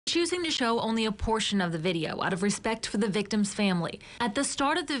choosing to show only a portion of the video out of respect for the victim's family. At the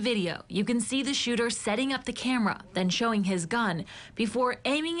start of the video, you can see the shooter setting up the camera, then showing his gun, before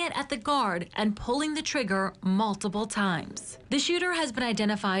aiming it at the guard and pulling the trigger multiple times. The shooter has been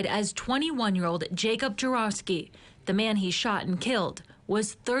identified as 21-year-old Jacob Jaworski. The man he shot and killed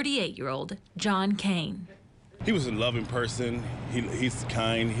was 38-year-old John Kane. He was a loving person. He's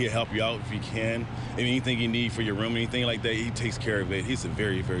kind. He'll help you out if he can. And anything you need for your room, anything like that, he takes care of it. He's a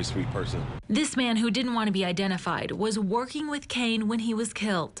very, very sweet person. This man, who didn't want to be identified, was working with Kane when he was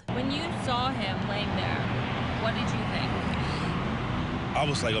killed. When you saw him laying there, what did you think? I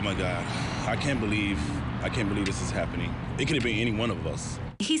was like, oh my God, I can't believe this is happening. It could have been any one of us.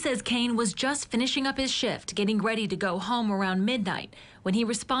 He says Kane was just finishing up his shift, getting ready to go home around midnight, when he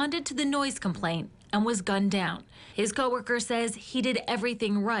responded to the noise complaint and was gunned down. His coworker says he did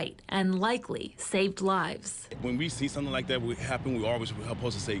everything right and likely saved lives. When we see something like that happen, we always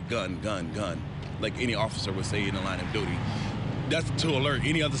supposed to say gun, gun, gun, like any officer would say in the line of duty. That's to alert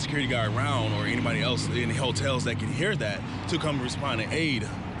any other security guy around or anybody else in the hotels that can hear that to come respond and aid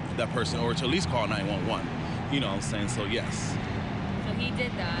that person, or to at least call 911. You know what I'm saying? So yes. So he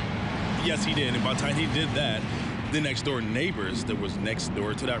did that? Yes, he did. And by the time he did that, the next door neighbors that was next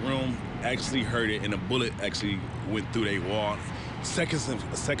door to that room actually heard it, and a bullet actually went through their wall. Seconds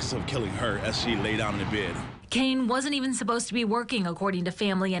of killing her as she lay down in the bed. Kane wasn't even supposed to be working, according to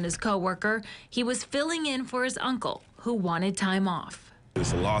family and his coworker. He was filling in for his uncle, who wanted time off.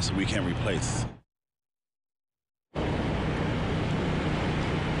 It's a loss we can't replace.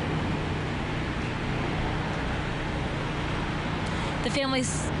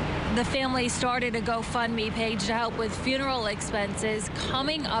 The family started a GoFundMe page to help with funeral expenses.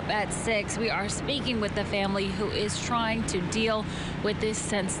 Coming up at 6, we are speaking with the family who is trying to deal with this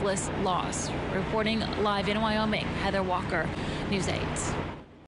senseless loss. Reporting live in Wyoming, Heather Walker, News 8.